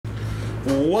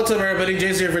What's up, everybody?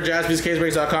 Jason here for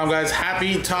jaspyscasebreaks.com, guys.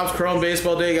 Happy Topps Chrome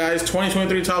Baseball Day, guys.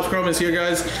 2023 Topps Chrome is here,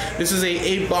 guys. This is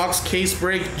a 8-box case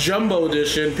break jumbo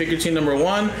edition. Pick your team number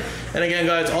 1. And again,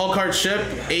 guys, all cards ship.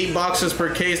 8 boxes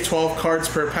per case, 12 cards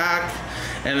per pack.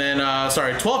 And then,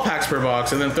 12 packs per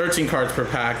box, and then 13 cards per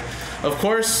pack. Of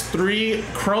course, 3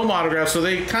 Chrome autographs, so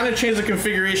they kind of changed the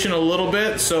configuration a little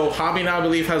bit. So Hobby now, I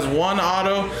believe, has 1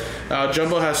 auto.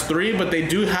 Jumbo has 3, but they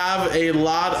do have a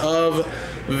lot of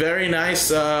very nice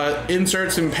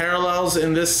inserts and parallels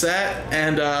in this set,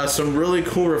 and some really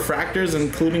cool refractors,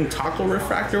 including Taco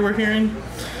Refractor we're hearing.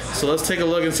 So let's take a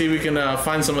look and see if we can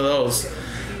find some of those.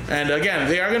 And again,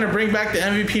 they are going to bring back the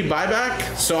MVP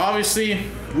buyback. So obviously,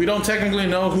 we don't technically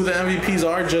know who the MVPs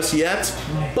are just yet,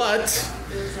 but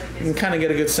you can kind of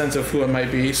get a good sense of who it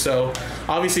might be. So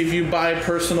obviously, if you buy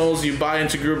personals, you buy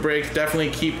into group break, definitely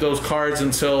keep those cards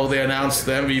until they announce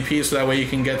the MVP, so that way you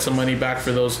can get some money back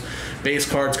for those base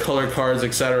cards, color cards,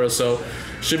 etc. So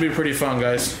should be pretty fun,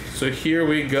 guys. So here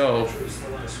we go.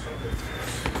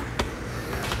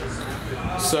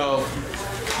 So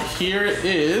here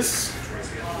is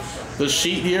the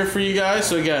sheet here for you guys.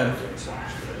 So again,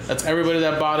 that's everybody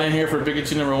that bought in here for Pick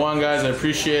Team number 1, guys. I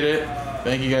appreciate it.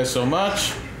 Thank you guys so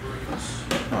much.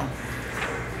 Oh,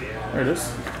 there it is.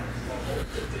 I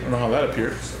don't know how that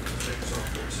appeared.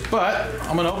 But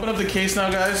I'm gonna open up the case now,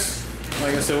 guys.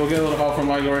 Like I said, we'll get a little help from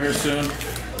Michael right here soon. It's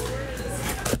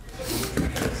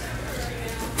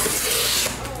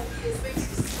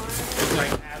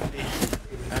like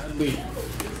Adley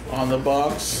on the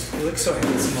box. He looks so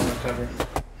handsome on the cover.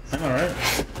 I know, right?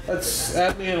 That's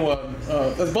Adley and what?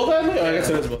 That's both Adley? Oh, I guess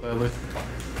it is both Adley.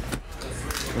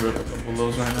 I'll rip a couple of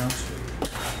those right now,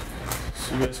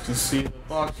 so you guys can see the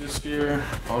boxes here.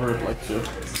 I'll rip like 2. I'll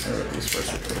rip this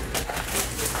first real quick.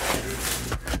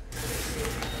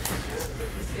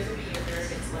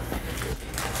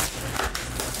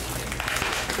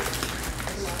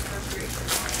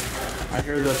 I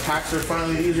hear the packs are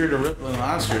finally easier to rip than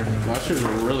last year. Last year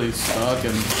were really stuck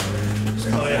and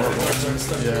oh yeah, the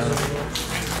stuff. Yeah.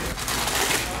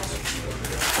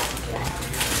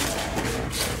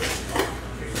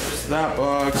 That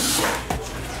box.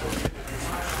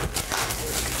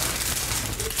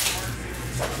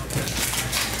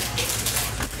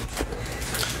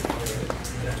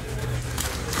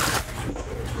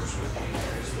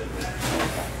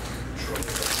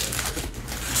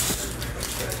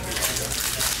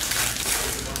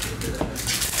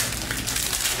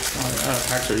 Oh,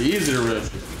 packs are easy to rip. It's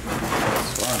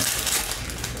fun.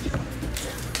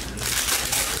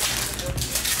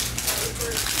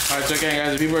 Alright, so again,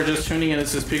 guys, if people are just tuning in,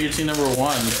 this is Pick Your Team number 1,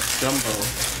 Jumbo.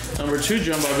 Number 2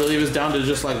 Jumbo, I believe, is down to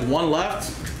just like 1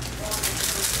 left.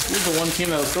 Who's the one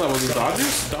team that was still at? Was it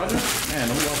Dodgers? Dodgers? Man,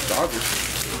 nobody wants Dodgers.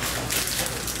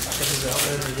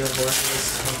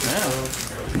 Yeah.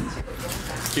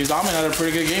 James Alman had a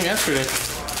pretty good game yesterday. I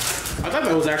thought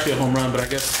that was actually a home run, but I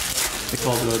guess they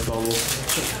called it a double.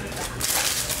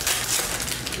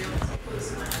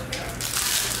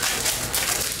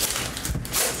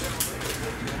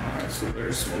 So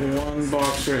there's 1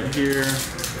 box right here.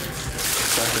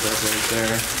 Stack it up right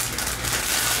there.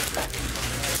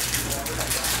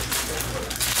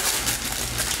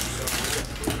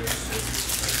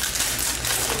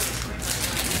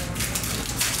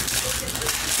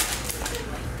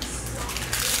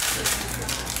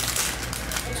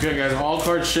 So good, guys. All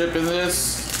cards ship in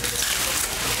this.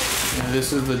 And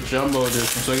this is the jumbo edition.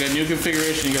 So again, new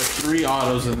configuration. You got 3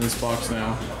 autos in this box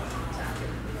now.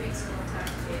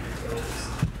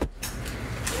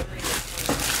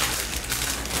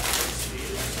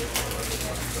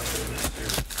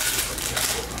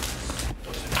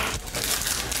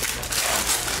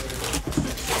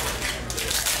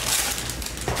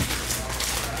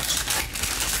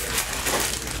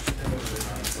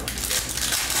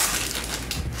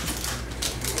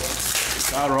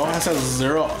 God, Rojas has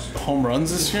 0 home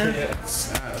runs this year? Yeah. That's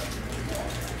sad.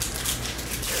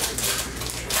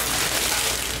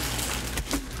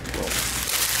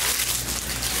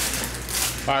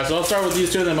 Alright, so I'll start with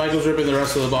these 2, and then Michael's ripping the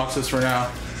rest of the boxes for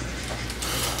now.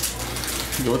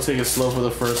 We'll take it slow for the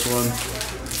first one.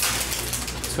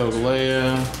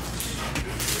 Togalea.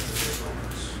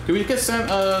 Did we get sent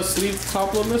a sleeve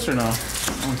top load list or no? I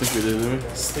don't think we did we?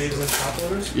 Sleeves and top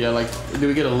loaders? Yeah, like, did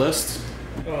we get a list?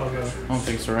 Oh, okay. I don't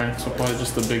think so, right? So probably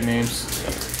just the big names.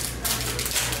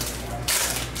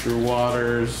 Drew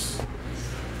Waters.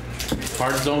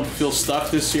 Cards don't feel stuck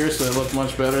this year, so they look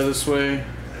much better this way.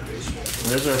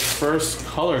 There's our first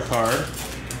color card.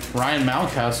 Ryan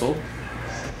Mountcastle.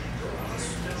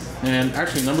 And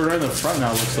actually, number right in the front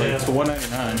now looks like it's to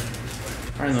 199.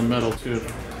 Right in the middle too.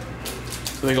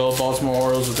 So they go Baltimore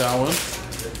Orioles with that one.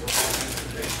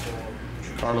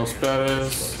 Carlos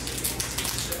Perez.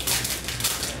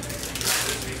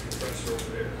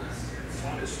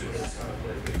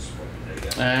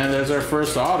 And there's our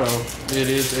first auto. It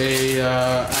is a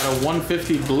at a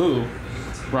 150 blue,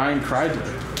 Ryan Kreidler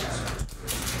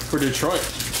for Detroit.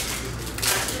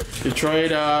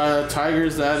 Detroit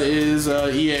Tigers, that is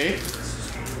EA.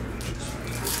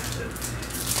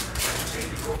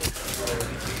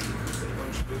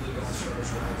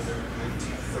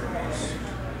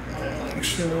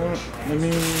 Actually, you know what? Let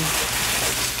me...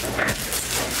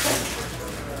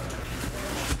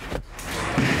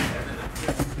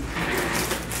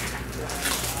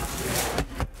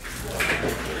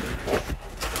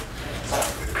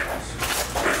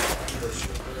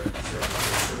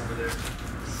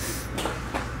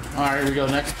 Alright, here we go.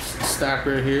 Next stack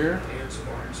right here.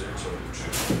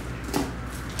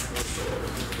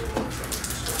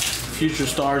 Future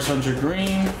Stars Hunter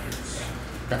Green.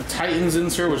 Got Titans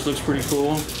insert, which looks pretty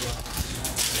cool.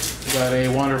 Got a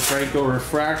Wander Franco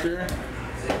refractor.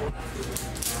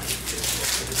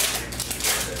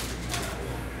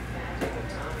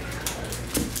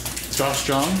 Josh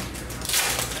Jung.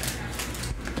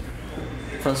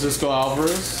 Francisco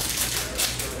Alvarez.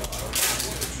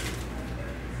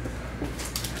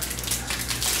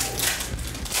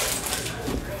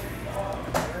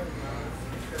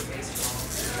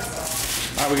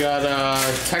 We got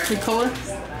Technicolor,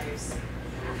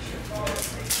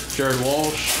 Jared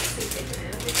Walsh,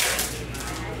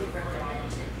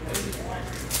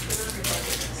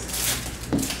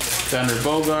 Xander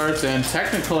Bogaerts, and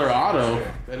Technicolor auto,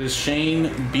 that is Shane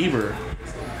Bieber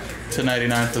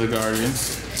 /99 for the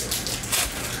Guardians.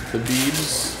 The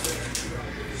Biebs,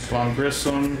 Von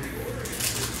Grissom,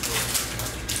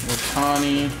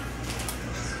 Otani.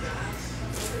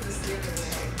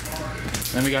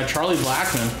 Then we got Charlie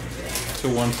Blackmon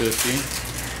 /150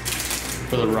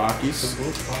 for the Rockies.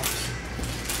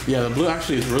 Yeah, the blue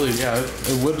actually is really, yeah,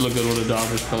 it would look good with a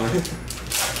Dodgers color.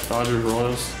 Dodgers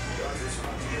Royals.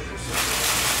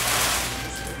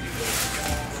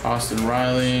 Austin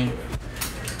Riley.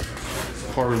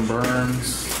 Corbin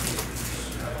Burns.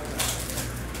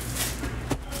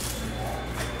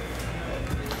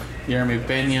 Jeremy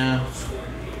Pena.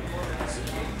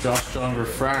 Josh Jung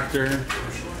refractor.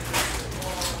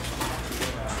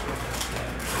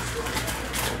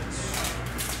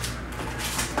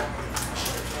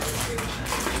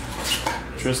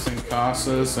 Tristan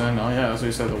Casas, and oh yeah, as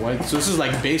we said, the white. So this is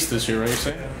like base this year, right? You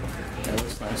say? Yeah,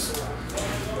 that's nice.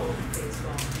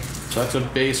 So that's a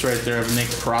base right there of Nick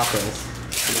Pratto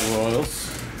for the Royals.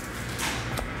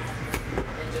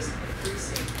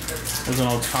 There's an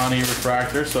Otani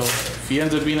refractor, so if he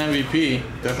ends up being MVP,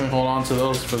 definitely hold on to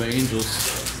those for the Angels.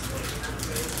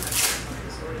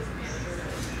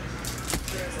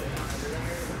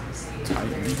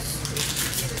 Titans.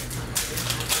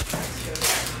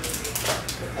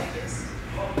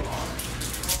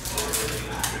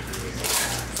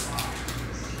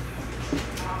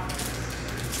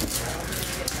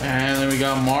 And then we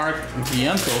got Mark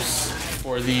Vientos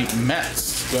for the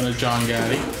Mets, going to John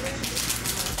Gaddy.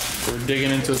 We're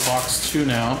digging into box 2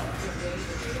 now.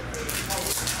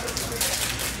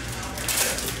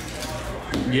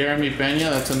 Jeremy Pena,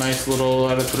 that's a nice little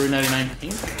out of $3.99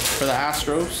 pink for the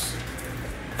Astros.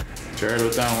 Jared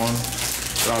with that one.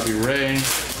 Robbie Ray.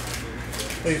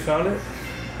 Oh, you found it?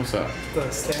 What's that? The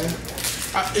stand?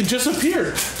 It just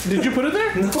appeared. Did you put it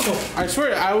there? No. I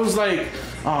swear, I was like,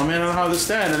 oh man, I don't have the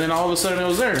stand, and then all of a sudden it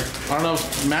was there. I don't know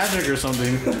if magic or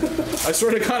something. I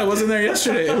swear to God, it wasn't there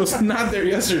yesterday. It was not there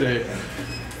yesterday.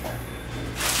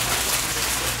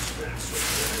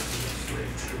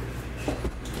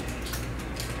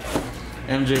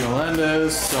 MJ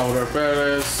Melendez, Salvador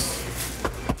Perez,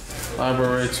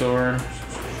 Laborator.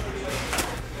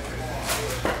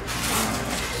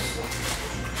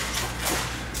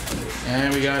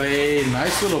 And we got a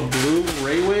nice little blue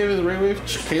Ray Wave,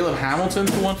 Caleb Hamilton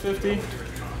 /150.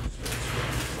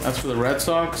 That's for the Red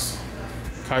Sox.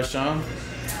 Kai Shan.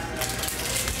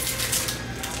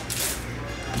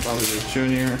 Bobby Witt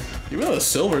Jr. Even though the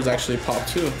silvers actually pop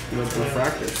too, the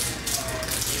refractors.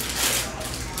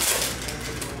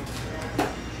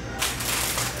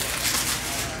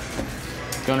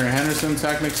 Gunnar Henderson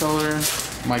Technicolor.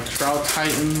 Mike Trout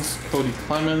Titans. Cody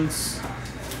Clemens.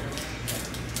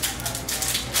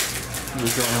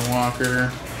 Jordan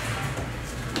Walker,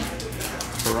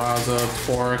 Peraza,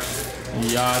 Torque,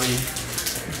 Yachty.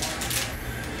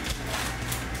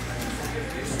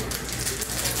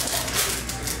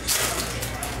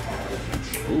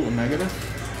 Ooh, a negative.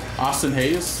 Austin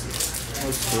Hayes.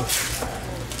 That's cool.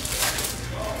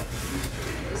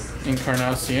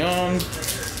 Encarnacion.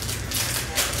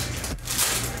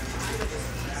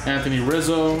 Anthony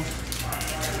Rizzo.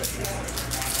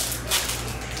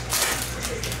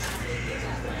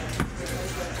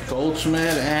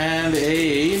 Goldschmidt and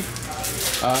a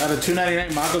out of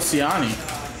 299 Marco Ciani.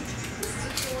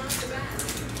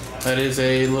 That is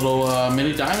a little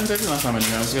mini diamond. I think that's not mini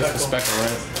diamonds. That's the speckle,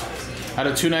 right? Out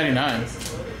of 299.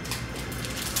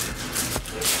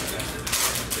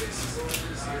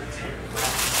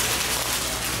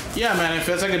 Yeah, man. It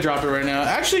feels like I could drop it right now.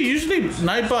 Actually, usually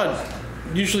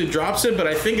Nightbot usually drops it, but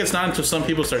I think it's not until some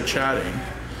people start chatting.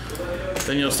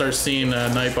 Then you'll start seeing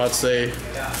Nightbot say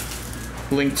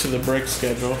link to the break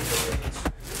schedule.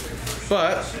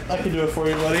 But I can do it for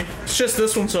you, buddy. It's just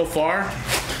this one so far.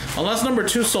 Unless number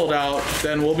 2 sold out,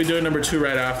 then we'll be doing number 2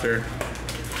 right after.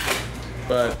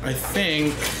 But I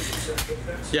think,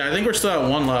 yeah, I think we're still at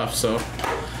 1 left. So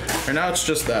right now it's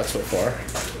just that so far.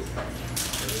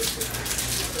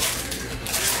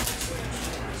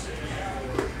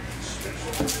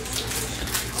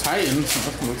 Titans.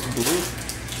 That's blue.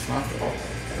 It's not though.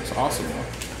 It's awesome though.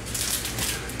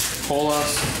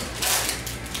 Colas,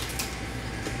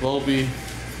 Volpe,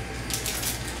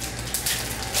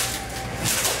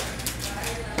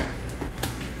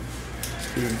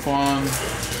 Steven Kwan,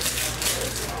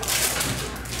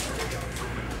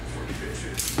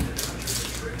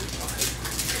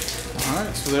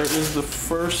 alright, so there is the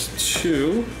first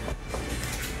 2. Let's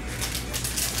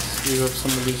see up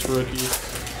some of these rookies.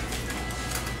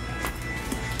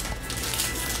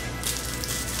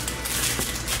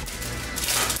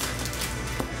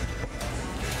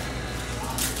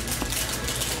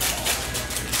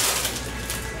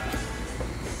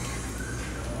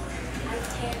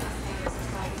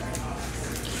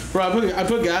 Bro, I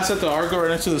put gas at the Argo right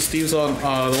next to the Steve's on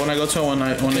the one I go to on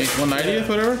 190th,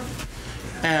 whatever.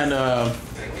 And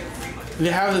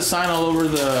they have this sign all over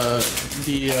the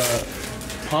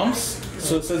pumps.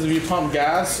 So it says if you pump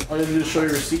gas, all you have to do is show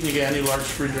your receipt and you get any large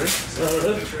free drink.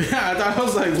 Yeah, I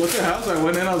was like, what the hell? So I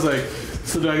went in, I was like,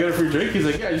 so do I get a free drink? He's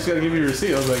like, yeah, you just gotta give me your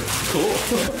receipt. I was like, cool.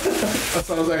 That's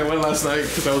what I was like, I went last night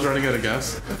because I was running out of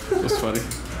gas. It was funny.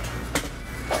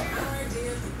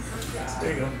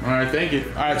 There you go. Alright, thank you.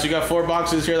 Alright, so you got 4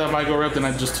 boxes here that might go ripped, and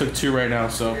I just took 2 right now.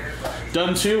 So,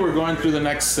 done 2, we're going through the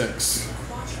next 6.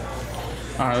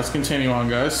 Alright, let's continue on,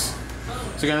 guys.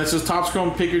 So again, this is Topps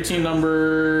Chrome Pick Your Team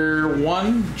number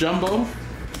 1, Jumbo.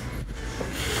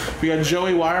 We got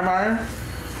Joey Wiermeyer.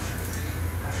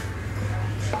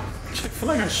 I feel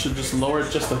like I should just lower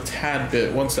it just a tad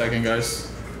bit. 1 second,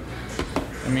 guys.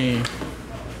 Let me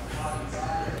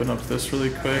open up this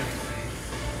really quick.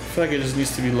 I feel like it just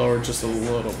needs to be lowered just a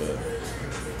little bit.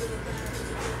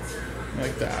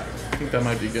 Like that. I think that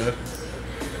might be good.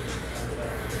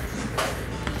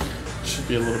 Should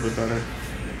be a little bit better.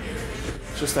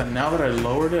 It's just that now that I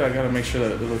lowered it, I gotta make sure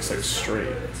that it looks like straight.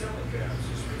 I feel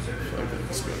like that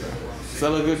looks good now. Does that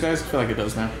look good, guys? I feel like it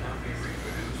does now.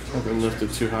 I don't think I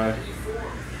lifted too high.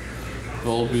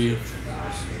 Volpe.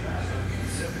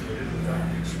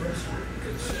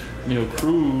 Neil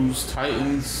Cruz,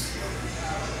 Titans.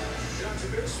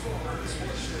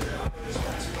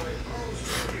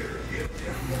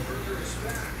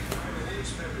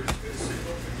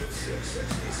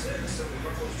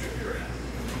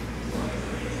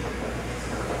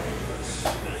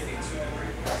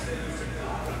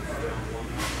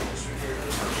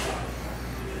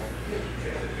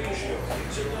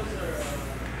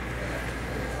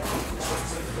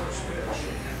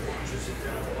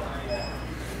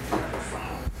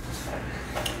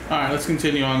 All right, let's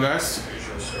continue on, guys.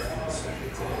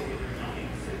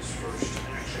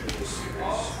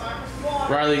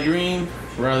 Riley Green,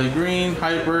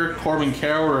 Hyper, Corbin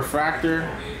Carroll, Refractor.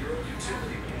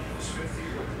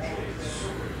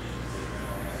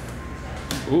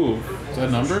 Ooh, is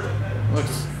that numbered?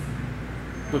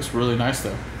 Looks really nice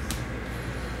though.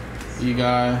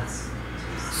 E-Guy,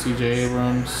 CJ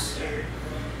Abrams.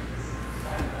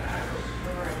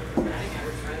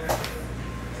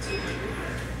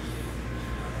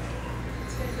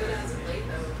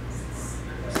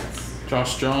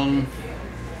 Josh Jung.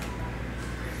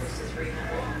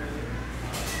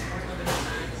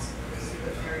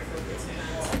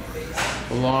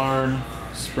 Ballard,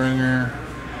 Springer.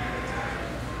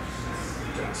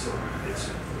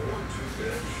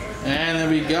 And then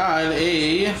we got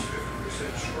a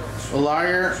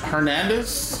Eliar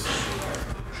Hernandez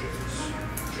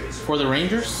for the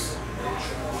Rangers.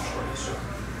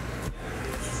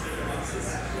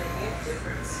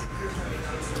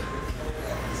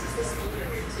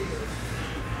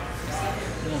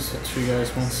 I'll switch you guys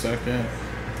 1 second.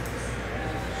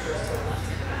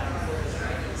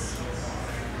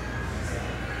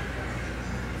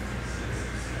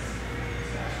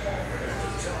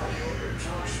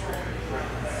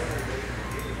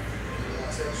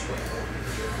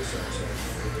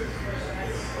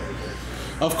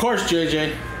 Of course,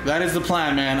 JJ. That is the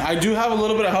plan, man. I do have a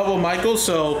little bit of help with Michael,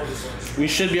 so we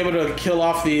should be able to kill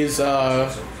off these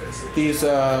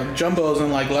jumbos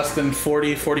in like less than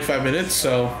 40-45 minutes.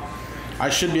 So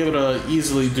I should be able to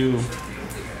easily do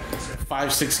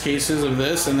 5-6 cases of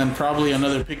this, and then probably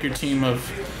another pick your team of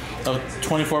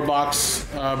 24 box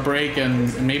break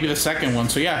and maybe the second one.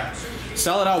 So yeah,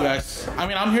 sell it out, guys. I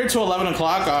mean, I'm here till 11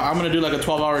 o'clock. I'm gonna do like a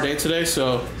 12-hour day today,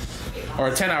 so, or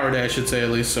a 10-hour day, I should say, at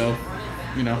least. So,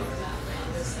 you know,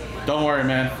 don't worry,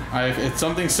 man. If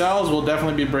something sells, we'll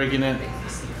definitely be breaking it.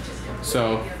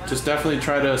 So just definitely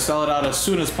try to sell it out as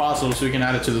soon as possible so we can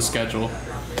add it to the schedule.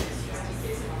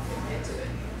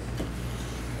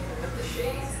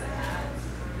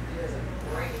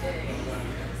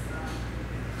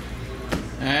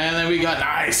 And then we got,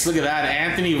 nice, look at that,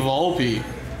 Anthony Volpe.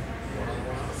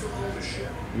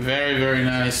 Very, very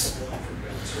nice.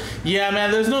 Yeah,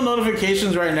 man, there's no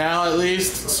notifications right now, at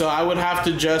least, so I would have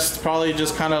to probably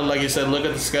just kind of, like you said, look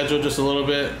at the schedule just a little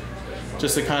bit,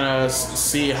 just to kind of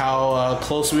see how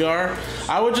close we are.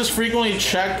 I would just frequently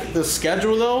check the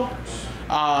schedule, though.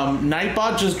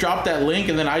 Nightbot just dropped that link,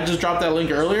 and then I just dropped that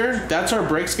link earlier. That's our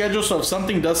break schedule, so if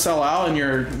something does sell out and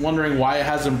you're wondering why it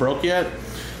hasn't broke yet,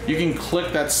 you can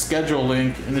click that schedule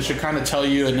link, and it should kind of tell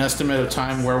you an estimate of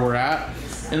time where we're at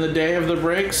in the day of the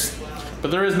breaks. But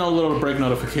there is no little break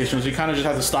notifications. You kind of just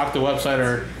have to stalk the website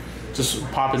or just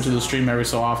pop into the stream every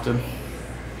so often.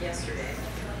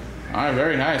 All right,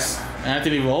 very nice.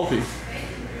 Anthony Volpe.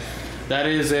 That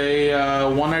is a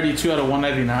 192 out of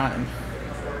 199.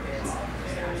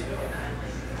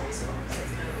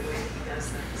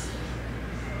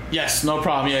 Yes, no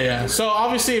problem. Yeah. So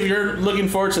obviously, if you're looking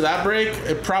forward to that break,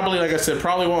 it probably, like I said,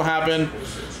 probably won't happen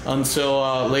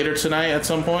until later tonight at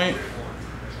some point.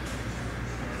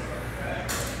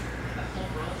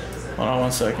 Hold on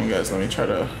one second, guys. Let me try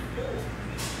to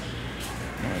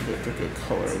get the good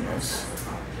color in this.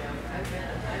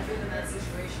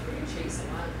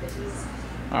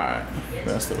 All right,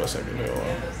 that's the best I can do.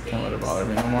 Can't let it bother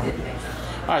me no more.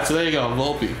 All right, so there you go,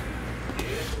 Volpe.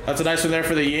 That's a nice one there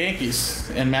for the Yankees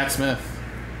and Matt Smith.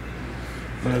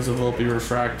 And there's a Volpe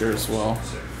refractor as well.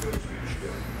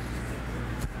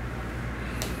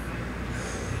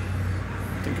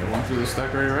 I think I went through this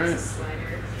deck already, right?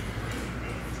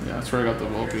 Yeah, that's where I got the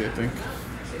Volpe, I think.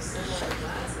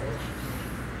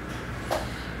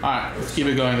 Alright, let's keep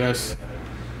it going, guys.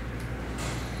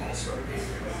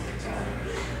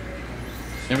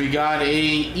 And we got a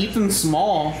Ethan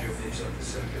Small.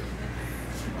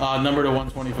 Number to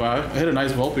 125. I hit a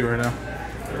nice Volpe right now.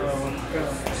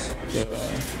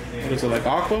 What is it, like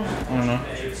aqua? I don't know.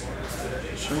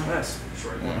 Sure. Nice.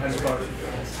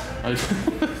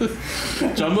 Yeah.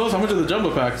 Jumbos? How much are the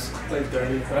jumbo packs? Like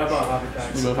 30, but I bought hobby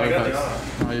packs. You bought hobby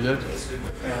packs? Oh, you did?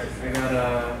 Yeah, I got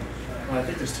well, I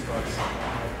think there's $2.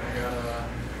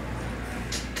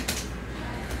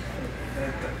 I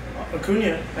got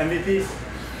Acuna, MVP.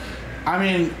 I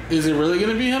mean, is it really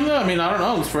going to be him, though? I mean, I don't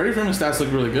know. Freddie Freeman's stats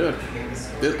look really good.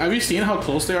 Have you seen how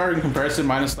close they are in comparison,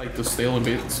 minus, like, the stolen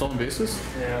bases?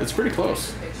 Yeah. It's pretty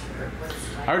close.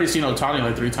 I already seen Ohtani,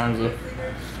 like, 3 times, though.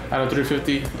 Out of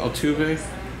 350, Altuve.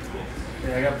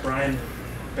 Yeah, I got Brian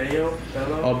Bello.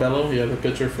 Oh, Bello? Yeah, the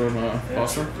pitcher from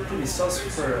Boston. Dude, he sells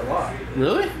for a lot.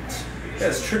 Really? Yeah,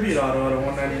 his tribute auto out of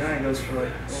 199 goes for,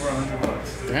 like, over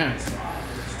 $100. Damn.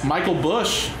 Michael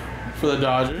Busch for the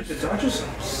Dodgers. The Dodgers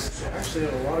actually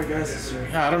have a lot of guys this year.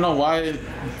 Yeah, I don't know why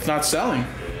it's not selling.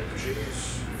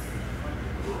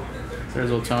 There's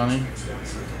Ohtani.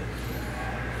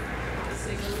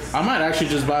 I might actually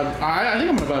just buy. I think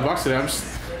I'm gonna buy a box today. I'm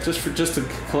just to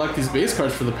collect these base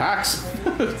cards for the packs.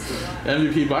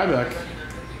 MVP buyback.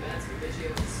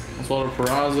 Oswaldo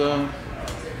Peraza.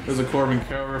 There's a Corbin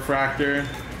Carroll refractor.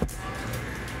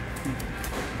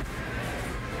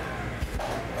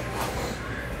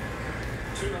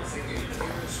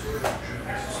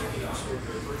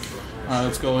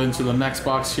 Let's go into the next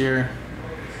box here.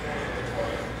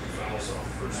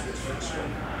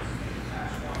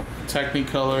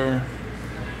 Technicolor,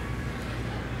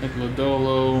 Nicola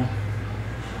Dolo,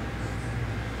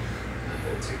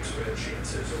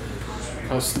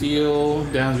 Castile,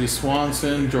 Dansby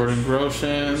Swanson, Jordan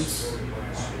Groshans,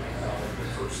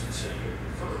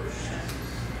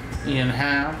 Ian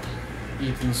Happ,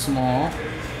 Ethan Small.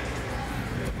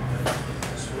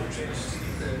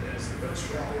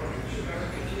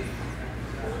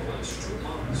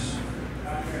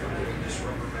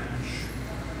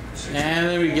 And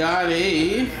then we got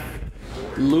a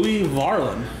Louis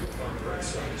Varland.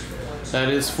 That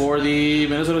is for the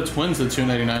Minnesota Twins, the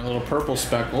 299, little purple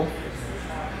speckle.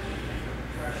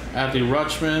 Adley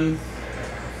Rutschman.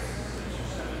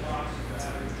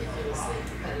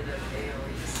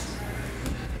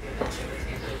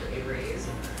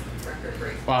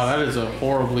 Wow, that is a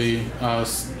horribly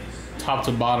top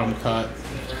to bottom cut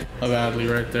of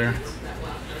Adley right there.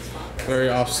 Very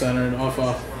off-centered, off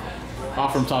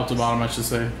from top to bottom, I should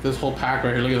say. This whole pack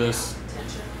right here, look at this.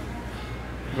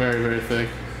 Very, very thick.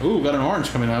 Ooh, got an orange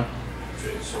coming up.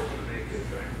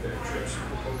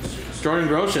 Jordan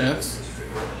Groshans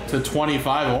to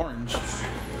 25 orange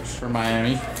for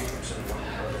Miami.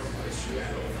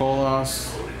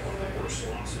 Colas.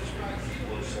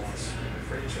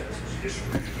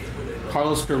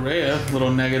 Carlos Correa,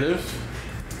 little negative.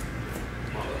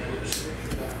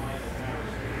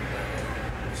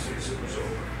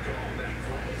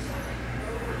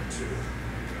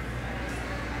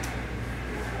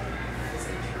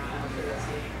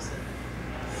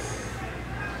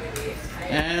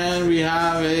 And we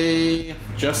have a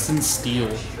Justin Steele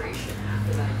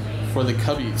for the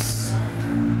Cubbies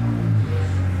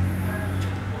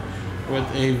with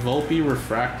a Volpe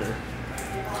refractor.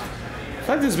 I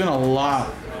feel like there's been a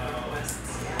lot.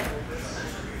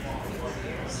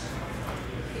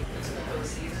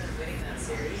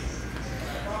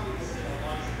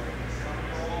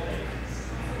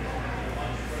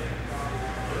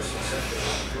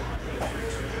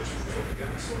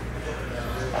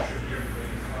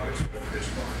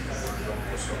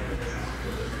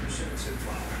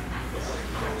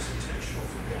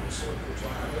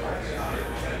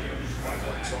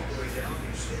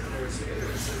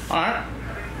 All right,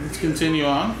 let's continue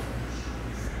on.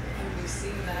 We've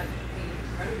seen that be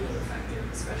incredibly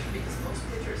effective, especially because most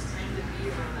pitchers tend to be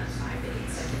around that 5 to 8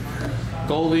 second mark.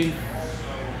 Goldie. So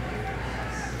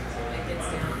when it gets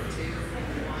down to 2 and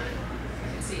 1,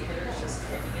 you can see hitters just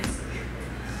hitting instantly.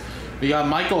 We got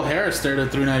Michael Harris there to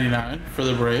 399 for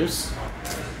the Braves.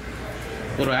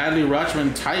 Little Adley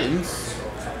Rutschman Titans.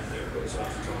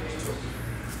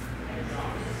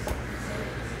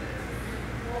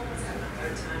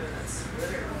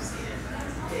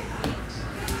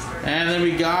 And then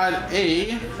we got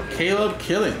a Caleb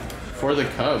Killing for the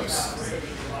Cubs.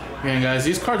 Again, guys,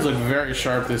 these cards look very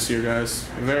sharp this year, guys.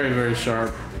 Very, very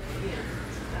sharp.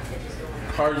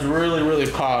 Cards really, really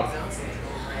pop.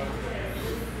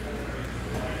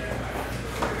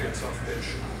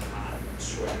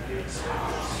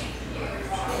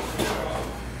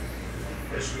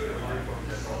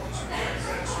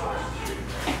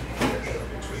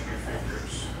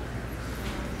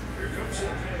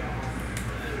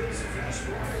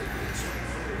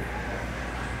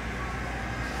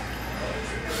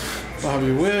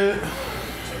 Bobby Witt.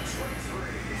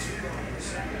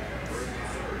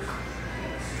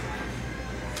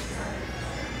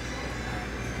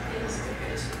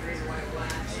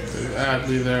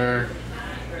 Adley there.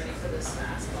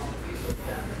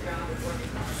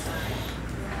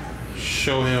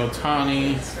 Shohei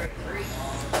Ohtani.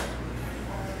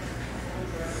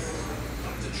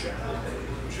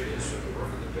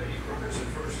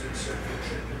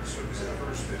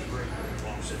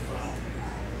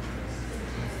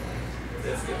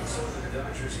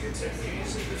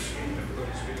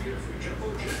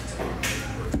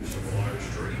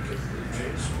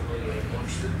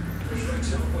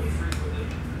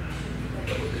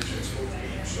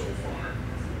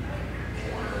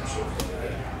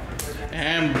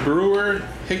 And Brewer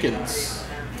Higgins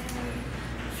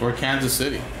for Kansas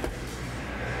City.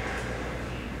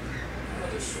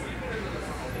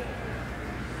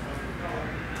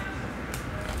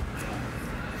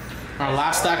 Our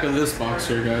last stack of this box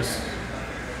here, guys.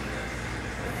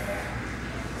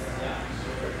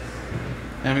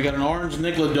 And we got an orange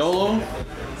Nick Lodolo.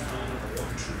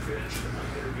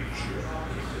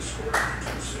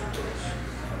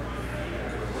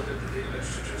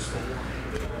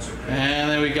 And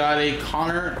then we got a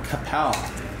Connor Capel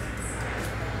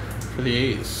for the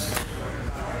A's.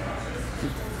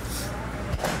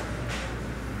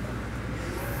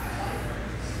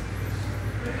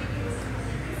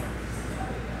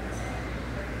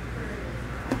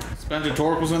 Spencer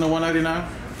Torkelson in the 199.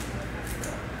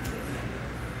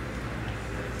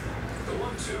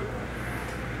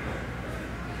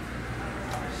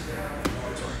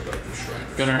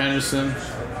 Gunnar Henderson.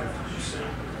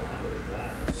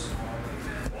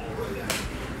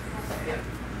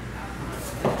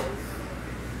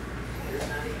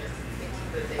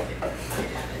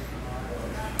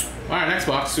 All right, next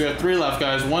box. We have 3 left,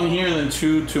 guys. 1 here, and then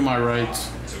 2 to my right.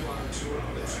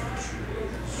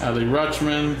 Adley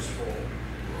Rutschman.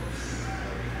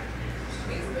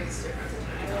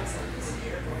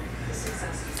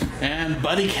 And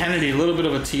Buddy Kennedy, a little bit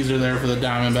of a teaser there for the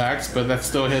Diamondbacks, but that's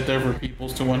still a hit there for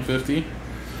Peoples to 150.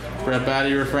 Brett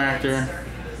Batty refractor.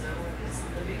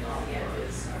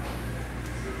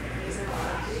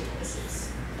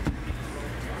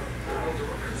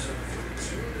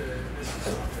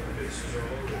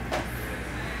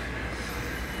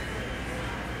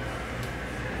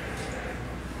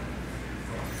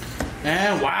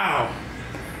 And wow.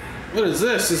 What is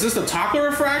this? Is this a Taco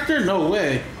refractor? No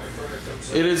way.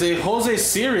 It is a Jose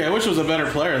Siri. I wish it was a better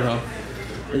player though.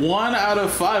 1 out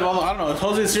of 5. Although, I don't know. Is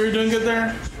Jose Siri doing good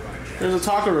there? There's a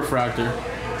Taco refractor.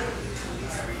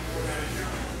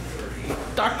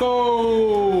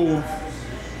 Taco!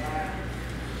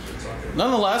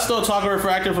 Nonetheless, though, Taco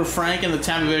refractor for Frank in the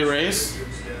Tampa Bay Rays.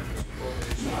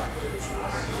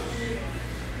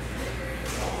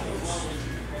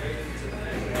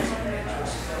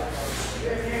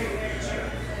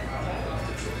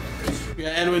 We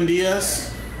got Edwin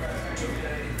Diaz.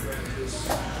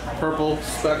 Purple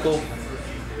speckle.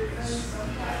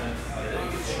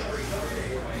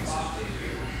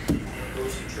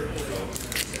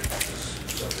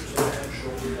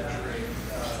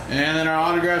 And then our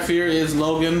autograph here is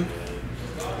Logan.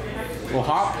 We'll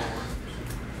hop.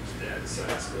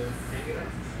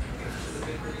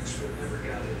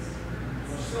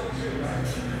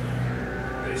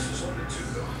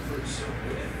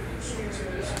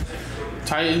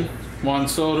 Titan, Juan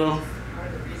Soto.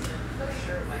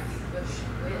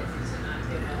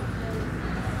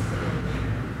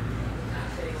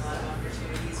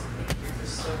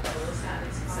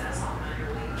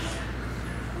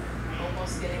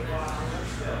 Getting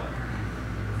that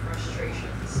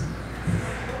frustrations.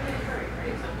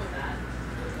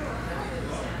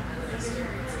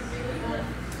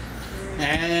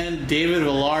 And David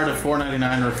Villard, a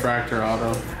 $4.99 refractor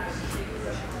auto.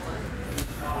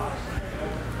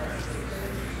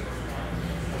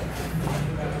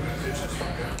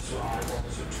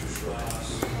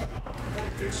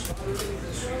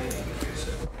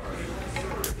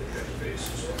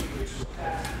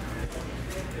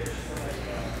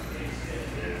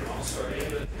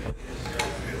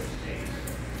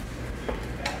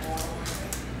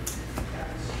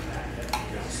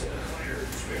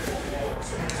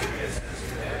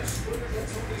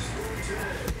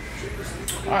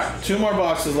 Alright, 2 more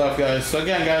boxes left, guys. So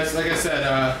again, guys, like I said,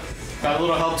 got a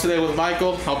little help today with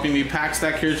Michael, helping me pack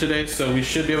stack here today, so we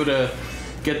should be able to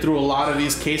get through a lot of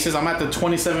these cases. I'm at the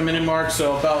 27-minute mark,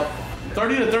 so about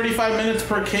 30 to 35 minutes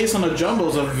per case on the jumbo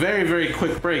is a very, very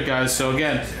quick break, guys. So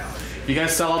again, if you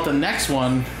guys sell out the next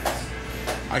one,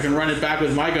 I can run it back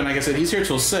with Michael, and like I said, he's here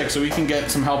till 6, so we can get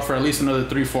some help for at least another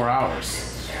 3-4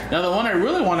 hours. Now, the one I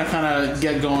really want to kind of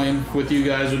get going with you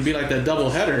guys would be like that double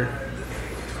header.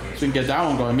 So we can get that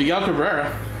one going. Miguel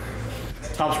Cabrera,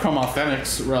 Topps Chrome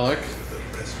Authentics relic.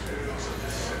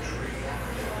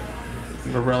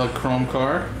 A relic chrome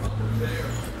card.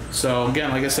 So again,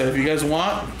 like I said, if you guys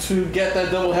want to get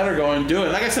that double header going, do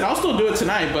it. Like I said, I'll still do it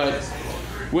tonight, but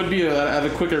would be at a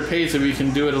quicker pace if we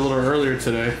can do it a little earlier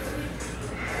today.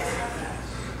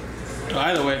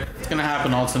 Either way, it's gonna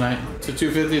happen all tonight. To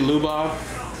 250, Lubov.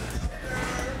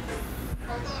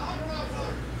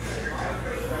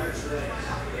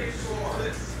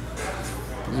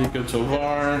 Zico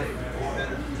Tovar.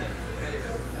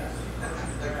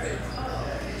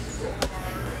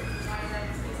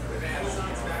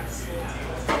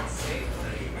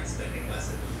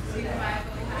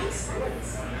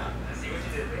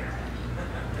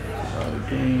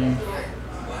 Green.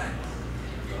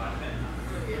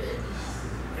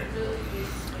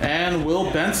 And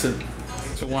Will Benson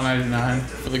to 199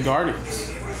 for the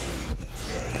Guardians.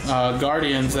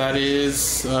 Guardians, that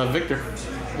is Victor.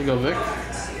 There you go, Vic.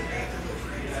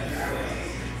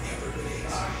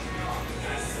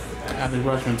 Adley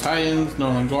Rutschman Titans,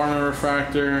 Nolan Gorman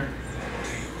refractor.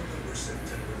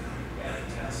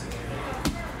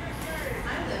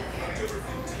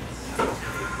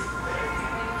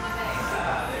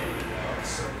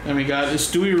 And we got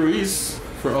Stewie Ruiz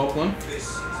for Oakland.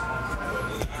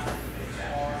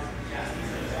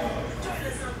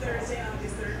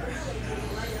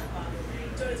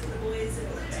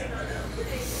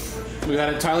 We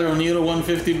got a Tyler O'Neill to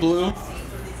 150 blue.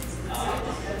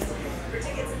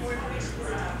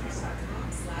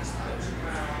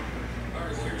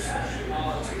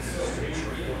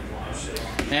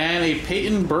 And a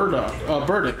Peyton Burdick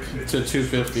to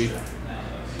 250.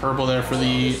 Purple there for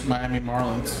the Miami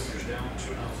Marlins.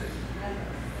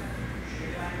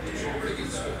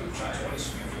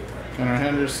 Gunnar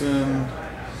Henderson.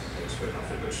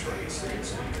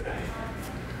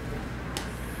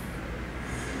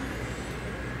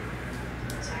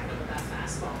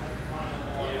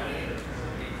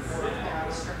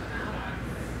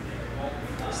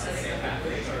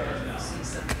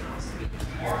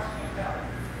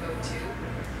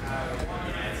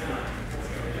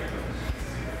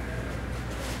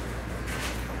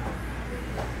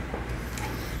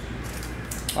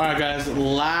 All right, guys,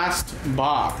 last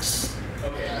box.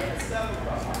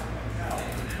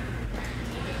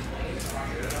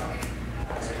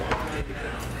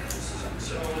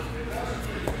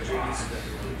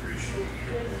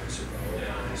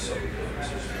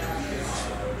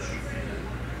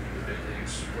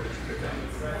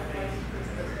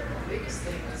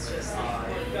 think it's just the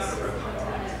importance of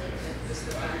content and just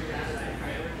the fact that it's a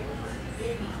priority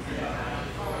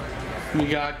one. We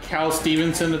got Cal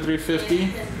Stevenson to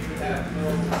 350.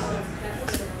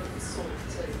 Sold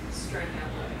to strike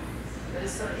out. That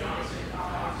is something that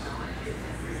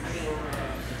you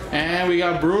I mean, And we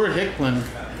got Brewer Hickman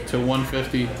to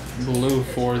 150 blue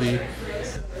for the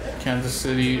Kansas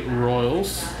City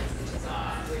Royals.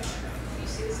 you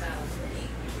see this out it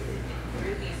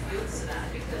really appeals to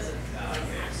that because of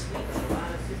half swing is a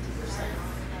lot of 50%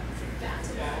 bat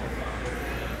to ball.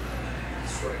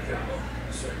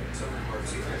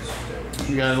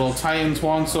 We got a little Titans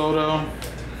Juan Soto.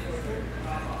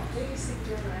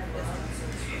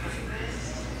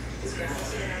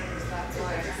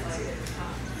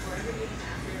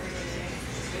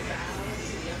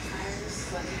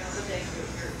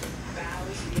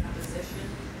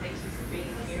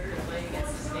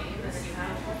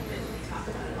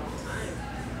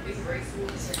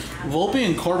 Volpe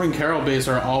and Corbin Carroll base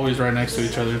are always right next to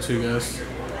each other too, guys.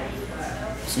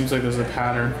 Seems like there's a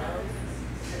pattern.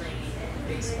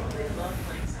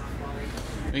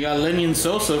 We got Lenyn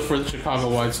Sosa for the Chicago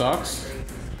White Sox.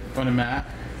 Going to Matt.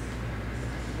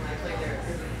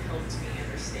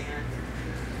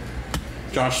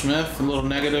 Josh Smith, a little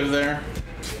negative there.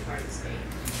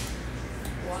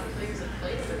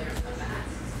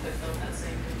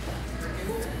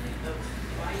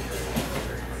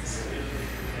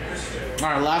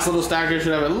 Alright, last little stack here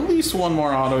should have at least one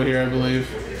more auto here, I believe.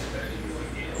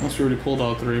 Unless we already pulled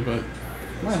all three, but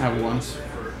might have one.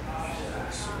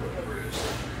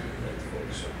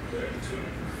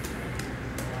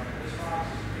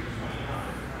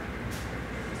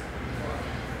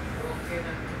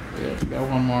 Yeah, we got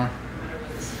one more.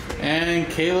 And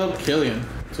Caleb Killian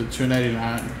to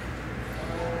 299.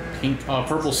 Pink,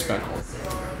 purple speckle.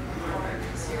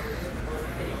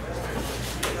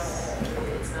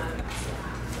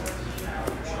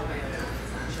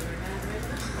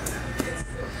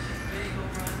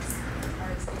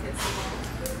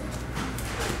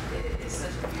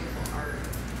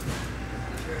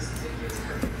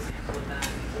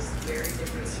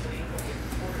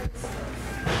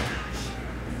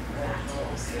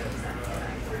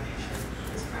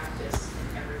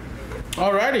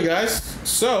 Alrighty, guys.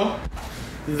 So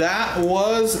that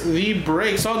was the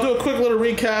break. So I'll do a quick little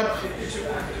recap.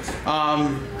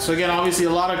 So again, obviously a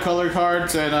lot of color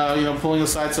cards, and you know, pulling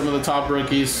aside some of the top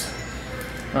rookies.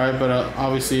 All right, but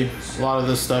obviously a lot of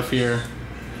this stuff here.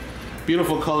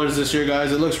 Beautiful colors this year,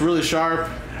 guys. It looks really sharp.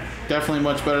 Definitely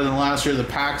much better than last year. The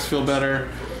packs feel better.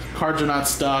 Cards are not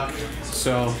stuck.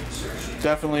 So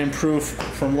definitely improved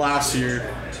from last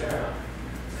year.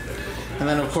 And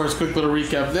then, of course, quick little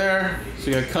recap there. So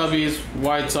you got Cubbies,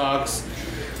 White Sox,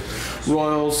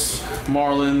 Royals,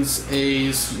 Marlins,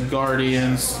 A's,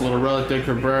 Guardians, little relic there,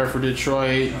 Cabrera for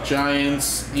Detroit,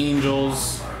 Giants,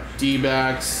 Angels,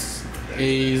 D-backs,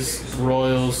 A's,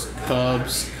 Royals,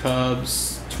 Cubs,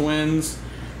 Twins,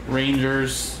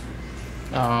 Rangers,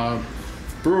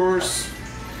 Brewers.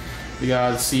 You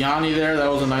got Ciani there. That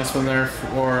was a nice one there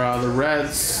for the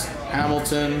Reds.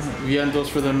 Hamilton, Vientos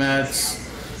for the Mets.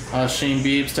 Shane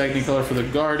Beebs, Technicolor for the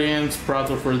Guardians,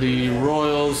 Prato for the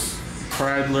Royals,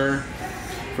 Pradler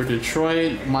for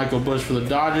Detroit, Michael Busch for the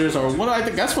Dodgers. Or what I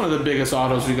think that's one of the biggest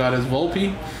autos we got is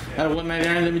Volpe at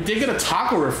 199. And then we did get a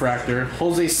Taco refractor,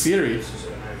 Jose Siri.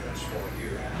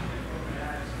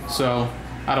 So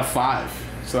out of 5.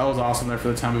 So that was awesome there for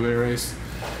the Tampa Bay Rays.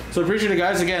 So appreciate it,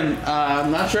 guys. Again, I'm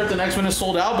not sure if the next one is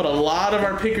sold out, but a lot of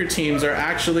our picker teams are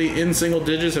actually in single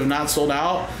digits, if not sold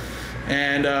out.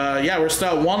 And yeah, we're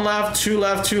still at 1 left, 2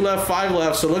 left, 2 left, 5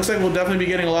 left. So it looks like we'll definitely be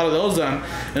getting a lot of those done.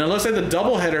 And it looks like the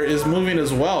doubleheader is moving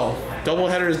as well.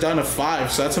 Doubleheader is down to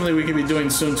 5. So that's something we can be doing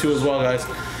soon too as well, guys.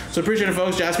 So appreciate it,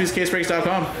 folks.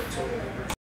 JaspysCaseBreaks.com.